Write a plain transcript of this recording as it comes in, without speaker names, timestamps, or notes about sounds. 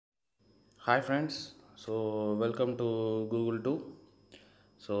Hi friends, so welcome to Google 2.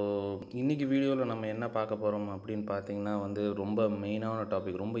 So இன்றைக்கி வீடியோவில் நம்ம என்ன பார்க்க போகிறோம் அப்படின்னு பார்த்தீங்கன்னா ரொம்ப மெயினான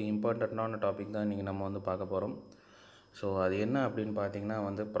டாபிக், ரொம்ப இம்பார்ட்டண்ட்டான டாபிக் தான் இன்றைக்கி நம்ம பார்க்க போகிறோம். ஸோ அது என்ன அப்படின்னு பார்த்தீங்கன்னா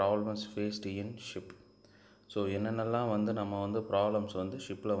ப்ராப்ளம்ஸ் ஃபேஸ்டு இன் ஷிப். ஸோ என்னென்னலாம் நம்ம ப்ராப்ளம்ஸ்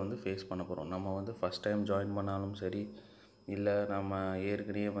ஷிப்பில் ஃபேஸ் பண்ண போகிறோம். நம்ம ஃபஸ்ட் டைம் ஜாயின் பண்ணாலும் சரி, இல்லை நம்ம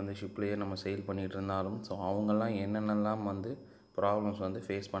ஏற்கனவே ஷிப்லேயே நம்ம செயில் பண்ணிகிட்டு இருந்தாலும், ஸோ அவங்கெல்லாம் என்னென்னலாம் ப்ராப்ளம்ஸ்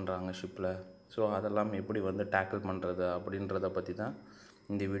ஃபேஸ் பண்ணுறாங்க ஷிப்பில். ஸோ அதெல்லாம் எப்படி டேக்கிள் பண்ணுறது அப்படின்றத பற்றி தான்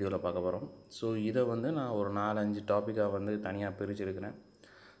இந்த வீடியோவில் பார்க்க போகிறோம். ஸோ இதை நான் ஒரு 4-5 டாப்பிக்காக தனியாக பிரிச்சுருக்கிறேன்.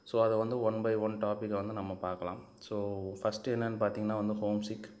 ஸோ அதை ஒன் பை ஒன் டாப்பிக்கை நம்ம பார்க்கலாம். ஸோ ஃபஸ்ட்டு என்னென்னு பார்த்தீங்கன்னா ஹோம்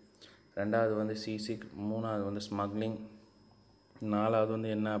சிக், ரெண்டாவது சீ சிக், மூணாவது ஸ்மக்லிங், நாலாவது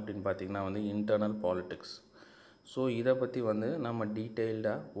என்ன அப்படின்னு பார்த்தீங்கன்னா இன்டர்னல் பாலிட்டிக்ஸ். ஸோ இதை பற்றி நம்ம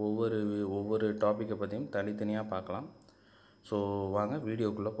டீட்டெயில்டாக ஒவ்வொரு டாப்பிக்கை பற்றியும் தனித்தனியாக பார்க்கலாம். ஸோ வாங்க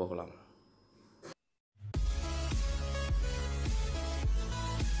வீடியோக்குள்ளே போகலாம்.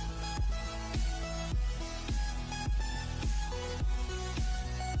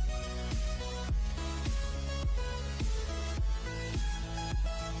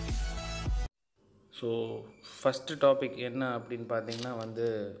 ஸோ ஃபஸ்ட்டு டாபிக் என்ன அப்படின்னு பார்த்தீங்கன்னா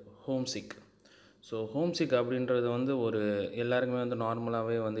home sick. So home sick அப்படின்றது ஒரு எல்லாருக்குமே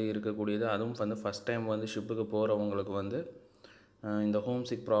நார்மலாகவே இருக்கக்கூடியது. அதுவும் ஃபஸ்ட் டைம் ஷிப்புக்கு போகிறவங்களுக்கு இந்த ஹோம்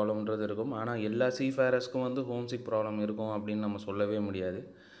சிக் ப்ராப்ளம்ன்றது இருக்கும். ஆனால் எல்லா சீஃபேரர்ஸ்க்கும் ஹோம் சிக் ப்ராப்ளம் இருக்கும் அப்படின்னு நம்ம சொல்லவே முடியாது.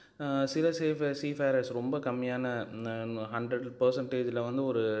 சில சீஃபேரர்ஸ் ரொம்ப கம்மியான 100%ல்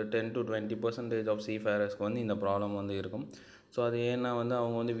ஒரு 10-20% ஆஃப் சீஃபேரர்ஸ்க்கு இந்த ப்ராப்ளம் இருக்கும். ஸோ அது ஏன்னா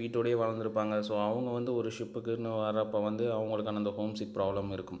அவங்க வீட்டோடையே வளர்ந்துருப்பாங்க. ஸோ அவங்க ஒரு ஷிப்புக்குன்னு வரப்போ அவங்களுக்கான அந்த ஹோம் சிக்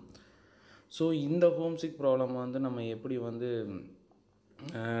ப்ராப்ளம் இருக்கும். ஸோ இந்த ஹோம் சிக் ப்ராப்ளம் நம்ம எப்படி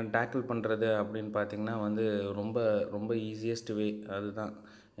டேக்கிள் பண்ணுறது அப்படின்னு பார்த்திங்கன்னா ரொம்ப ரொம்ப ஈஸியஸ்ட் வே அதுதான்.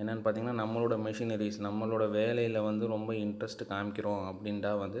 என்னென்னு பார்த்திங்கன்னா நம்மளோட மெஷினரிஸ், நம்மளோட வேலையில் ரொம்ப இன்ட்ரெஸ்ட் காமிக்கிறோம்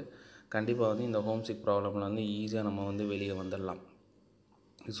அப்படின்ட்டா கண்டிப்பாக இந்த ஹோம் சிக் ப்ராப்ளமில் ஈஸியாக நம்ம வெளியே வந்துடலாம்.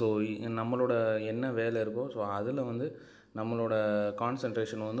 ஸோ நம்மளோட என்ன வேலை இருக்கோ ஸோ அதில் நம்மளோட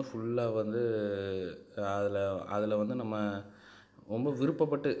கான்சன்ட்ரேஷன் ஃபுல்லாக அதில் நம்ம ரொம்ப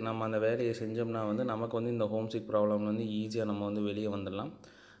விருப்பப்பட்டு நம்ம அந்த வேலையை செஞ்சோம்னா நமக்கு இந்த ஹோம் சிக் ப்ராப்ளம் ஈஸியாக நம்ம வெளியே வந்துடலாம்.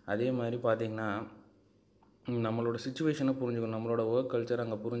 அதே மாதிரி பார்த்திங்கன்னா நம்மளோட சுச்சுவேஷனை புரிஞ்சுக்கணும், நம்மளோட ஒர்க் கல்ச்சர்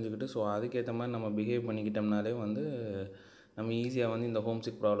அங்கே புரிஞ்சுக்கிட்டு ஸோ அதுக்கேற்ற மாதிரி நம்ம பிஹேவ் பண்ணிக்கிட்டோம்னாலே நம்ம ஈஸியாக இந்த ஹோம்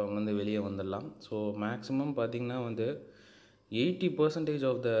சிக் ப்ராப்ளம் வெளியே வந்துடலாம். ஸோ மேக்ஸிமம் பார்த்திங்கன்னா 80%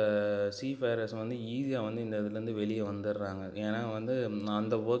 ஆஃப் த சீஃபேரர்ஸ் ஈஸியாக இந்த இதுலேருந்து வெளியே வந்துடுறாங்க. ஏன்னா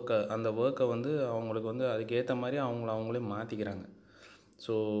அந்த ஒர்க்கை அவங்களுக்கு அதுக்கேற்ற மாதிரி அவங்களே மாற்றிக்கிறாங்க.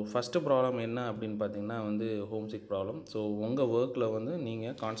 ஸோ ஃபஸ்ட்டு ப்ராப்ளம் என்ன அப்படின்னு பார்த்தீங்கன்னா ஹோம் சிக் ப்ராப்ளம். ஸோ உங்கள் ஒர்க்கில்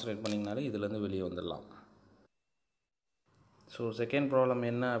நீங்கள் கான்சன்ட்ரேட் பண்ணிங்கனாலே இதுலேருந்து வெளியே வந்துடலாம். ஸோ செகண்ட் ப்ராப்ளம்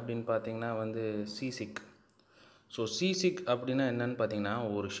என்ன அப்படின்னு பார்த்தீங்கன்னா சீ சிக். ஸோ சீ சிக் அப்படின்னா என்னென்னு பார்த்தீங்கன்னா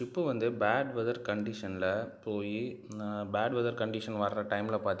ஒரு ஷிப்பு பேட் வெதர் கண்டிஷனில் போய் பேட் வெதர் கண்டிஷன் வர்ற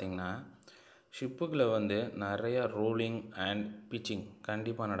டைமில் பார்த்தீங்கன்னா ஷிப்புக்கில் நிறையா ரோலிங் அண்ட் பிச்சிங்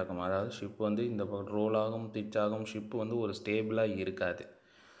கண்டிப்பாக நடக்கும். அதாவது ஷிப் இந்த ரோல் ஆகும், பிச் ஆகும், ஷிப்பு ஒரு ஸ்டேபிளாக இருக்காது.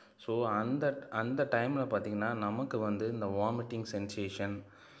 ஸோ அந்த டைமில் பார்த்திங்கன்னா நமக்கு இந்த வாமிட்டிங் சென்சேஷன்,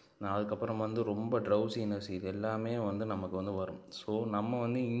 அதுக்கப்புறம் ரொம்ப ட்ரௌசினஸ், இது எல்லாமே நமக்கு வரும். ஸோ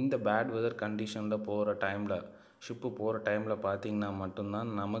நம்ம இந்த பேட் வெதர் கண்டிஷனில் போகிற டைமில், ஷிப்பு போகிற டைமில் பார்த்திங்கன்னா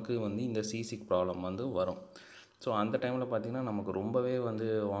மட்டும்தான் நமக்கு இந்த சீசிக் ப்ராப்ளம் வரும். ஸோ அந்த டைமில் பார்த்திங்கன்னா நமக்கு ரொம்பவே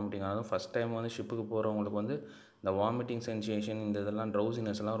வாமிட்டிங் ஆகும். ஃபஸ்ட் டைம் ஷிப்புக்கு போகிறவங்களுக்கு இந்த வாமிட்டிங் சென்சேஷன், இந்த இதெல்லாம்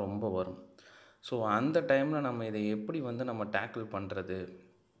ட்ரௌசினஸ்லாம் ரொம்ப வரும். ஸோ அந்த டைமில் நம்ம இதை எப்படி நம்ம டேக்கிள் பண்ணுறது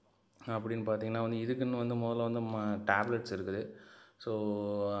அப்படின்னு பார்த்திங்கன்னா இதுக்குன்னு முதல்ல டேப்லெட்ஸ் இருக்குது. ஸோ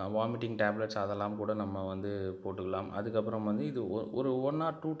வாமிட்டிங் டேப்லெட்ஸ் அதெல்லாம் கூட நம்ம போட்டுக்கலாம். அதுக்கப்புறம் இது ஒரு 1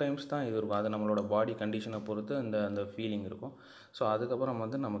 or 2 டைம்ஸ் தான் இது இருக்கும். அது நம்மளோட பாடி கண்டிஷனை பொறுத்து அந்த ஃபீலிங் இருக்கும். ஸோ அதுக்கப்புறம்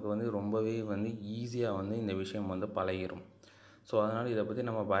நமக்கு ரொம்பவே ஈஸியாக இந்த விஷயம் பழகிடும். ஸோ அதனால் இதை பற்றி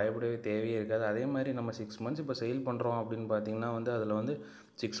நம்ம பயப்படவே தேவையே இருக்காது. அதே மாதிரி நம்ம 6 months இப்போ சேல் பண்ணுறோம் அப்படின்னு பார்த்திங்கன்னா அதில்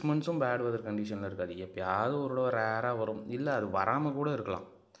 6 monthsம் பேட் வெதர் கண்டிஷனில் இருக்காது. எப்போயாவது ஒரு தடவை ரேராக வரும், இல்லை அது வராமல் கூட இருக்கலாம்.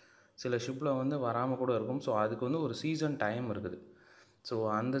 சில ஷிப்பில் வராமல் கூட இருக்கும். ஸோ அதுக்கு ஒரு சீசன் டைம் இருக்குது. ஸோ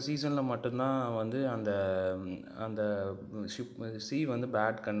அந்த சீசனில் மட்டும்தான் அந்த அந்த ஷிப்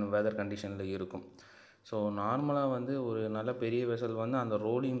பேட் வெதர் கண்டிஷனில் இருக்கும். ஸோ நார்மலாக ஒரு நல்ல பெரிய வெசல் அந்த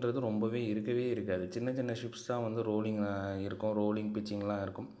ரோலிங்கிறது ரொம்பவே இருக்கவே இருக்காது. சின்ன சின்ன ஷிப்ஸ் தான் ரோலிங் இருக்கும், ரோலிங் பிச்சிங்லாம்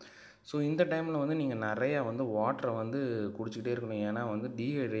இருக்கும். ஸோ இந்த டைமில் நீங்கள் நிறையா வாட்டரை குடிச்சிக்கிட்டே இருக்கணும். ஏன்னா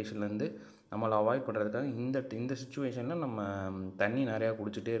டீஹைட்ரேஷன்லேருந்து நம்மளை அவாய்ட் பண்ணுறதுக்காக இந்த சுச்சுவேஷனில் நம்ம தண்ணி நிறையா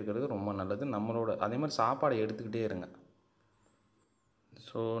குடிச்சிட்டே இருக்கிறது ரொம்ப நல்லது. அதே மாதிரி சாப்பாடை எடுத்துக்கிட்டே இருங்க.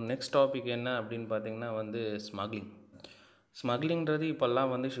 ஸோ நெக்ஸ்ட் டாபிக் என்ன அப்படின்னு பார்த்திங்கன்னா ஸ்மக்லிங். ஸ்மக்லிங்கிறது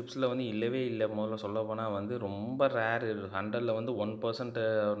இப்போல்லாம் வந்து ஷிப்ஸில் வந்து இல்லவே இல்லை. முதல்ல சொல்லப்போனால் வந்து ரொம்ப ரேர். 100ல் வந்து 1%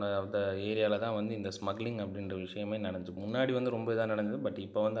 ஆஃப் த ஏரியாவில் தான் வந்து இந்த ஸ்மக்லிங் அப்படின்ற விஷயமே நடந்துச்சு. முன்னாடி வந்து ரொம்ப இதாக நடந்தது. பட்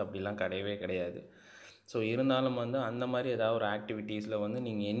இப்போ வந்து அப்படிலாம் கிடையவே கிடையாது. ஸோ இருந்தாலும் வந்து அந்த மாதிரி ஏதாவது ஒரு ஆக்டிவிட்டீஸில் வந்து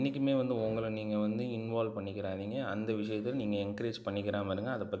நீங்கள் என்றைக்குமே வந்து உங்களை நீங்கள் வந்து இன்வால்வ் பண்ணிக்கிறாதீங்க. அந்த விஷயத்தில் நீங்கள் என்கரேஜ் பண்ணிக்கிறாமல்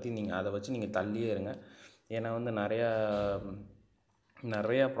இருங்க. அதை வச்சு நீங்கள் தள்ளியே இருங்க. ஏன்னா வந்து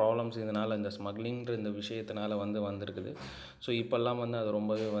நிறையா ப்ராப்ளம்ஸ் இதனால் இந்த ஸ்மக்லிங்கிற இந்த விஷயத்தினால வந்து வந்திருக்குது. ஸோ இப்போல்லாம் வந்து அது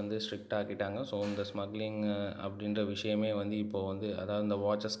ரொம்பவே வந்து ஸ்ட்ரிக்ட் ஆக்கிட்டாங்க. ஸோ இந்த ஸ்மக்லிங் அப்படின்ற விஷயமே வந்து இப்போது வந்து அதாவது இந்த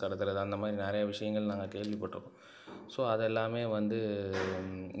வாட்சஸ் கடத்துறது அந்த மாதிரி நிறையா விஷயங்கள் நாங்கள் கேள்விப்பட்டிருக்கோம். ஸோ அதெல்லாமே வந்து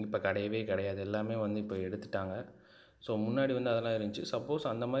இப்போ கிடையவே கிடையாது. எல்லாமே வந்து இப்போ எடுத்துட்டாங்க. ஸோ முன்னாடி வந்து அதெல்லாம் இருந்துச்சு. சப்போஸ்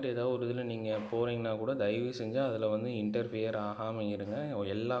அந்த மாதிரி ஏதாவது ஒரு இதில் நீங்கள் போகிறீங்கன்னா கூட தயவு செஞ்சு அதில் வந்து இன்டர்ஃபியர் ஆகாமல் இருங்க.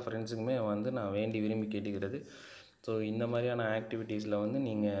 எல்லா ஃப்ரெண்ட்ஸுக்குமே வந்து நான் வேண்டி விரும்பி கேட்டுக்கிறது. ஸோ இந்த மாதிரியான ஆக்டிவிட்டீஸில் வந்து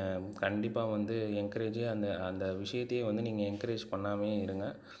நீங்கள் கண்டிப்பாக வந்து அந்த அந்த விஷயத்தையே வந்து நீங்கள் என்கரேஜ் பண்ணாமே இருங்க.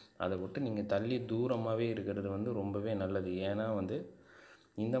 அதை விட்டு நீங்கள் தள்ளி தூரமாகவே இருக்கிறது வந்து ரொம்பவே நல்லது. ஏன்னா வந்து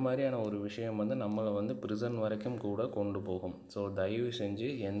இந்த மாதிரியான ஒரு விஷயம் வந்து நம்மளை வந்து ப்ரிசன் வரைக்கும் கூட கொண்டு போகும். ஸோ தயவு செஞ்சு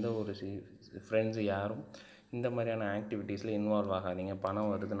எந்த ஒரு ஃப்ரெண்ட்ஸு யாரும் இந்த மாதிரியான ஆக்டிவிட்டீஸில் இன்வால்வ் ஆகாதீங்க. பணம்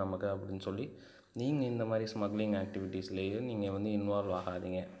வருது நமக்கு அப்படின்னு சொல்லி நீங்கள் இந்த மாதிரி ஸ்மக்லிங் ஆக்டிவிட்டீஸ்லேயே நீங்கள் வந்து இன்வால்வ்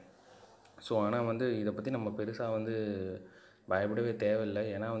ஆகாதீங்க. ஸோ ஆனால் வந்து இதை பற்றி நம்ம பெருசாக வந்து பயப்படவே தேவையில்லை.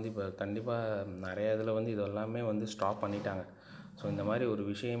 ஏன்னா வந்து இப்போ கண்டிப்பாக நிறைய இதில் வந்து இதெல்லாமே வந்து ஸ்டாப் பண்ணிட்டாங்க. ஸோ இந்த மாதிரி ஒரு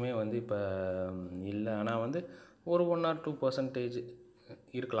விஷயமே வந்து இப்போ இல்லை. ஆனால் வந்து ஒரு 1 or 2%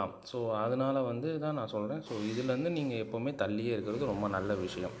 இருக்கலாம். ஸோ அதனால் வந்து தான் நான் சொல்கிறேன். ஸோ இதுலேருந்து நீங்கள் எப்போவுமே தள்ளியே இருக்கிறது ரொம்ப நல்ல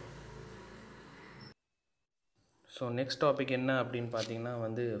விஷயம். ஸோ நெக்ஸ்ட் டாபிக் என்ன அப்படின்னு பார்த்தீங்கன்னா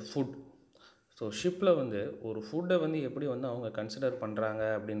வந்து ஃபுட். ஸோ ஷிப்பில் வந்து ஒரு ஃபுட்டை வந்து எப்படி வந்து அவங்க கன்சிடர் பண்ணுறாங்க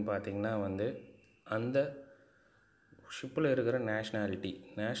அப்படின்னு பார்த்தீங்கன்னா வந்து அந்த ஷிப்பில் இருக்கிற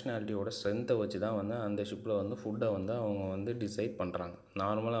நேஷ்னாலிட்டியோட ஸ்ட்ரென்த்தை வச்சு தான் வந்து அந்த ஷிப்பில் வந்து ஃபுட்டை வந்து அவங்க வந்து டிசைட் பண்ணுறாங்க.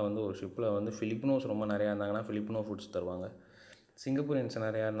 நார்மலாக வந்து ஒரு ஷிப்பில் வந்து ஃபிலிப்பினோஸ் ரொம்ப நிறையா இருந்தாங்கன்னா ஃபிலிப்பினோ ஃபுட்ஸ் தருவாங்க. சிங்கப்பூரியன்ஸ்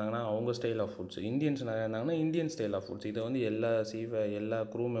நிறையா இருந்தாங்கன்னா அவங்க ஸ்டைல் ஆஃப் ஃபுட்ஸ், இந்தியன்ஸ் நிறையா இருந்தாங்கன்னா இந்தியன் ஸ்டைல் ஆஃப் ஃபுட்ஸ். இதை வந்து எல்லா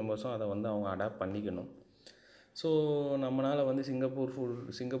க்ரூ மெம்பர்ஸும் அதை வந்து அவங்க அடாப்ட் பண்ணிக்கணும். ஸோ நம்மளால் வந்து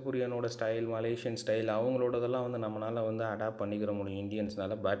சிங்கப்பூரியனோட ஸ்டைல், மலேசியன் ஸ்டைல் அவங்களோடதெல்லாம் வந்து நம்மளால் வந்து அடாப்ட் பண்ணிக்கிற முடியும்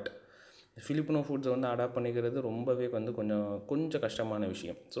இந்தியன்ஸ்னால். பட் ஃபிலிப்பினோ ஃபுட்ஸை வந்து அடாப்ட் பண்ணிக்கிறது ரொம்பவே வந்து கொஞ்சம் கஷ்டமான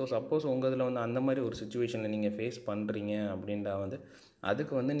விஷயம். ஸோ சப்போஸ் உங்கள் இதில் வந்து அந்த மாதிரி ஒரு சுச்சுவேஷனில் நீங்கள் ஃபேஸ் பண்ணுறீங்க அப்படின்ட்டா வந்து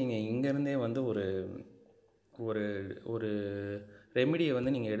அதுக்கு வந்து நீங்கள் இங்கேருந்தே வந்து ஒரு ஒரு ஒரு ரெமிடியை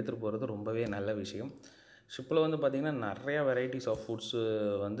வந்து நீங்கள் எடுத்துகிட்டு போகிறது ரொம்பவே நல்ல விஷயம். ஷிப்பில் வந்து பார்த்திங்கன்னா நிறையா வெரைட்டிஸ் ஆஃப் ஃபுட்ஸு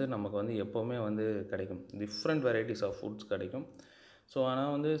வந்து நமக்கு வந்து எப்போவுமே வந்து கிடைக்கும். டிஃப்ரெண்ட் வெரைட்டிஸ் ஆஃப் ஃபுட்ஸ் கிடைக்கும். ஸோ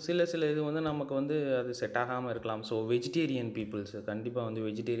ஆனால் வந்து சில இது வந்து நமக்கு வந்து அது செட் ஆகாமல் இருக்கலாம். ஸோ வெஜிடேரியன் கண்டிப்பாக வந்து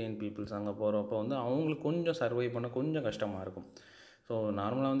வெஜிடேரியன் பீப்புள்ஸ் அங்கே போகிறப்போ வந்து அவங்களுக்கு கொஞ்சம் சர்வை பண்ண கொஞ்சம் கஷ்டமாக இருக்கும். ஸோ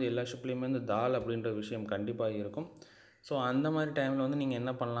நார்மலாக வந்து எல்லா ஷிப்லேயுமே வந்து தால் அப்படின்ற விஷயம் கண்டிப்பாக இருக்கும். ஸோ அந்த மாதிரி டைமில் வந்து நீங்கள்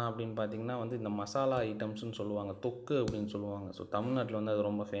என்ன பண்ணலாம் அப்படின்னு பார்த்தீங்கன்னா வந்து இந்த மசாலா ஐட்டம்ஸ்னு சொல்லுவாங்க, தொக்கு அப்படின்னு சொல்லுவாங்க. ஸோ தமிழ்நாட்டில் வந்து அது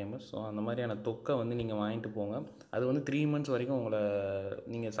ரொம்ப ஃபேமஸ். ஸோ அந்த மாதிரியான தொக்கை வந்து நீங்கள் வாங்கிட்டு போங்க. அது வந்து 3 months வரைக்கும்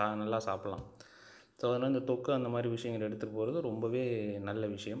நீங்கள் நல்லா சாப்பிட்லாம். ஸோ அதனால் இந்த தொக்கு அந்த மாதிரி விஷயங்கள் எடுத்துகிட்டு போகிறது ரொம்பவே நல்ல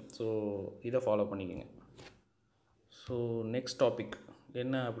விஷயம். ஸோ இதை ஃபாலோ பண்ணிக்கோங்க. ஸோ நெக்ஸ்ட் டாபிக்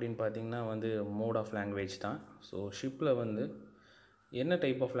என்ன அப்படின்னு பார்த்தீங்கன்னா வந்து மோட் ஆஃப் லாங்குவேஜ் தான். ஸோ ஷிப்பில் வந்து என்ன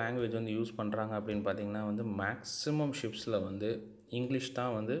டைப் ஆஃப் லாங்குவேஜ் வந்து யூஸ் பண்ணுறாங்க அப்படின்னு பார்த்தீங்கன்னா வந்து மேக்ஸிமம் ஷிப்ஸில் வந்து இங்கிலீஷ்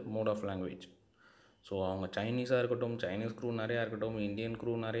தான் வந்து மோட் ஆஃப் லாங்குவேஜ். ஸோ அவங்க சைனீஸாக இருக்கட்டும், சைனீஸ் க்ரூ நிறையா இருக்கட்டும், இந்தியன்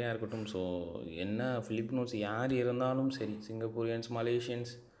க்ரூ நிறையா இருக்கட்டும், ஸோ என்ன ஃபிலிப்பினோஸ் யார் இருந்தாலும் சரி, சிங்கப்பூரியன்ஸ்,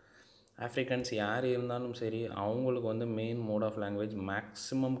 மலேசியன்ஸ், ஆஃப்ரிக்கன்ஸ் யார் இருந்தாலும் சரி, அவங்களுக்கு வந்து main mode of language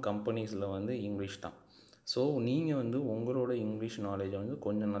maximum கம்பெனிஸில் வந்து இங்கிலீஷ் தான். ஸோ நீங்கள் வந்து உங்களோட இங்கிலீஷ் நாலேஜை வந்து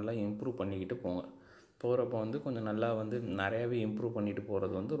கொஞ்சம் நல்லா இம்ப்ரூவ் பண்ணிக்கிட்டு போகிறப்போ வந்து கொஞ்சம் நல்லா வந்து நிறையாவே இம்ப்ரூவ் பண்ணிட்டு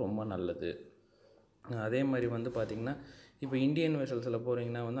போகிறது வந்து ரொம்ப நல்லது. அதே மாதிரி வந்து பார்த்திங்கன்னா இப்போ இந்தியன் வெசல்ஸில்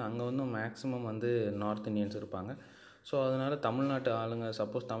போகிறீங்கன்னா வந்து அங்கே வந்து மேக்ஸிமம் வந்து நார்த் இந்தியன்ஸ் இருப்பாங்க. ஸோ அதனால் தமிழ்நாட்டு ஆளுங்க,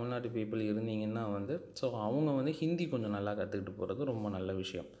 சப்போஸ் தமிழ்நாட்டு பீப்புள் இருந்தீங்கன்னா வந்து ஸோ அவங்க வந்து ஹிந்தி கொஞ்சம் நல்லா கற்றுக்கிட்டு போகிறது ரொம்ப நல்ல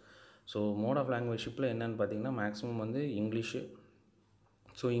விஷயம். ஸோ மோட் ஆஃப் லாங்குவேஜ் ஷிப்பில் என்னென்னு பார்த்தீங்கன்னா மேக்ஸிமம் வந்து இங்கிலீஷு.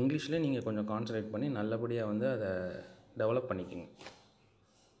 ஸோ இங்கிலீஷில் நீங்கள் கொஞ்சம் கான்சன்ட்ரேட் பண்ணி நல்லபடியாக வந்து அதை டெவலப் பண்ணிக்கோங்க.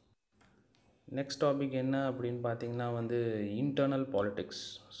 நெக்ஸ்ட் டாபிக் என்ன அப்படின்னு பார்த்தீங்கன்னா வந்து இன்டர்னல் பாலிட்டிக்ஸ்.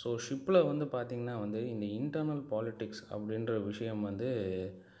 ஸோ ஷிப்பில் வந்து பார்த்திங்கன்னா வந்து இந்த இன்டர்னல் பாலிட்டிக்ஸ் அப்படின்ற விஷயம் வந்து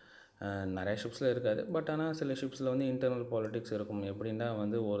நிறைய ஷிப்ஸில் இருக்காது. பட் ஆனால் சில ஷிப்ஸில் வந்து இன்டர்னல் பாலிட்டிக்ஸ் இருக்கும். எப்படின்னா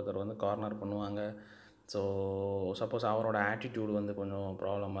வந்து ஒருத்தர் வந்து கார்னர் பண்ணுவாங்க. ஸோ சப்போஸ் அவரோட ஆட்டிடியூடு வந்து கொஞ்சம்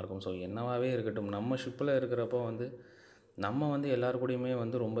ப்ராப்ளமாக இருக்கும். ஸோ என்னவாகவே இருக்கட்டும், நம்ம ஷிப்பில் இருக்கிறப்போ வந்து நம்ம வந்து எல்லாருக்கூடையுமே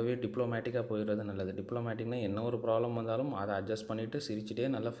வந்து ரொம்பவே டிப்ளமேட்டிக்காக போயிடுறது நல்லது. டிப்ளமேட்டிக்னால் என்ன ஒரு ப்ராப்ளம் வந்தாலும் அதை அட்ஜஸ்ட் பண்ணிவிட்டு சிரிச்சிட்டே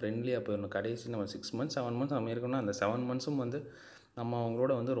நல்லா ஃப்ரெண்ட்லியாக போயிடணும். கடைசி நம்ம 6 months 7 months நம்ம இருக்கணும்னா அந்த 7 monthsம் வந்து நம்ம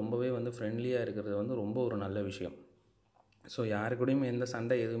அவங்களோட வந்து ரொம்பவே வந்து ஃப்ரெண்ட்லியாக இருக்கிறது வந்து ரொம்ப ஒரு நல்ல விஷயம். ஸோ யாரு கூடயுமே எந்த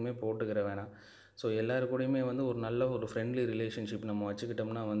சண்டை எதுவுமே போட்டுக்கிற வேணாம். ஸோ எல்லாரு கூடயுமே வந்து ஒரு நல்ல ஒரு ஃப்ரெண்ட்லி ரிலேஷன்ஷிப் நம்ம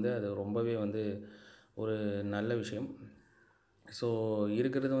வச்சுக்கிட்டோம்னா வந்து அது ரொம்பவே வந்து ஒரு நல்ல விஷயம். ஸோ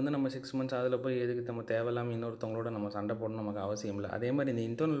இருக்கிறது வந்து நம்ம 6 மந்த்ஸ் அதில் போய் எதுக்கு நம்ம தேவையில்லாமல் இன்னொருத்தவங்களோட நம்ம சண்டை போடணும் நமக்கு அவசியம் இல்லை. அதே மாதிரி இந்த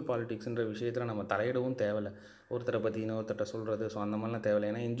இன்டர்னல் பாலிடிக்ஸ்ன்ற விஷயத்தில் நம்ம தலையிடவும் தேவையில்லை. ஒருத்தரை பற்றி இன்னொருத்தர்கிட்ட சொல்கிறது, ஸோ அந்த மாதிரிலாம் தேவையில்லை.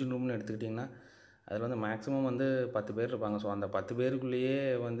 ஏன்னா இன்ஜின் ரூம்னு எடுத்துக்கிட்டிங்கன்னா அதில் வந்து மேக்ஸிமம் வந்து 10 பேர் இருப்பாங்க. ஸோ அந்த 10 பேருக்குள்ளேயே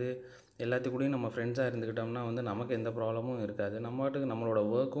வந்து எல்லாத்துக்கூடயும் நம்ம ஃப்ரெண்ட்ஸாக இருந்துக்கிட்டோம்னா வந்து நமக்கு எந்த ப்ராப்ளமும் இருக்காது. நம்ம பாட்டுக்கு நம்மளோட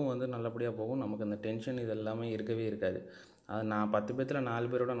ஒர்க்கும் வந்து நல்லபடியாக போகும். நமக்கு அந்த டென்ஷன் இது எல்லாமே இருக்கவே இருக்காது. அது நான் 10 பேத்துல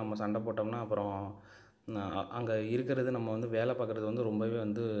 4 பேரோட நம்ம சண்டை போட்டோம்னா அப்புறம் அங்கே இருக்கிறது நம்ம வந்து வேலை பார்க்குறது வந்து ரொம்பவே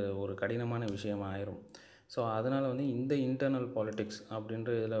வந்து ஒரு கடினமான விஷயமா ஆயிரும். ஸோ அதனால் வந்து இந்த இன்டர்னல் பாலிடிக்ஸ்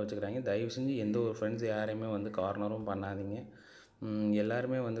அப்படின்ற இதில் வச்சுக்கிறாங்க. தயவு செஞ்சு எந்த ஒரு ஃப்ரெண்ட்ஸ் யாரையுமே வந்து கார்னரும் பண்ணாதீங்க.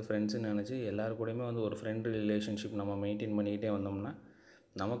 எல்லாருமே வந்து ஃப்ரெண்ட்ஸுன்னு நினச்சி எல்லாரு கூடயுமே வந்து ஒரு ஃப்ரெண்ட் ரிலேஷன்ஷிப் நம்ம மெயின்டைன் பண்ணிக்கிட்டே வந்தோம்னா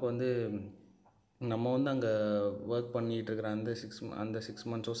நமக்கு வந்து நம்ம வந்து அங்கே ஒர்க் பண்ணிகிட்டு இருக்கிற அந்த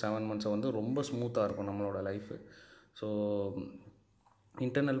 6 மந்த்ஸோ 7 மந்த்ஸோ வந்து ரொம்ப ஸ்மூத்தாக இருக்கும் நம்மளோட லைஃபு. ஸோ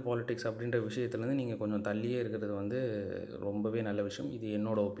இன்டர்னல் பாலிடிக்ஸ் அப்படின்ற விஷயத்துலேருந்து நீங்கள் கொஞ்சம் தள்ளியே இருக்கிறது வந்து ரொம்பவே நல்ல விஷயம். இது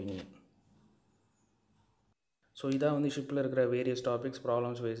என்னோடய ஒப்பீனியன். ஸோ இதான் வந்து ஷிப்பில் இருக்கிற வேரியஸ் டாபிக்ஸ்,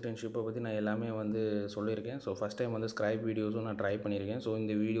 ப்ராப்ளம்ஸ் ஃபேஸ்டு இன் ஷிப்பை பற்றி நான் எல்லாமே வந்து சொல்லியிருக்கேன். ஸோ ஃபஸ்ட் டைம் வந்து ஸ்க்ரைப் வீடியோஸும் நான் ட்ரை பண்ணியிருக்கேன். ஸோ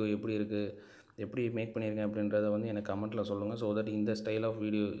இந்த வீடியோ எப்படி இருக்குது, எப்படி மேக் பண்ணியிருக்கேன் அப்படின்றத வந்து எனக்கு கமெண்ட்டில் சொல்லுங்கள். ஸோ தட் இந்த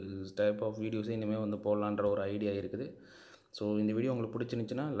டைப் ஆஃப் வீடியோஸே இனிமேல் வந்து போடலான்ற ஒரு ஐடியா இருக்குது. ஸோ இந்த வீடியோ உங்களுக்கு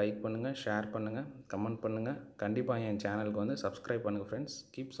பிடிச்சிருந்துச்சின்னா லைக் பண்ணுங்கள், ஷேர் பண்ணுங்கள், கமெண்ட் பண்ணுங்கள். கண்டிப்பாக என் சேனலுக்கு வந்து சப்ஸ்கிரைப் பண்ணுங்கள் friends.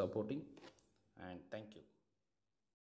 Keep supporting and thank you.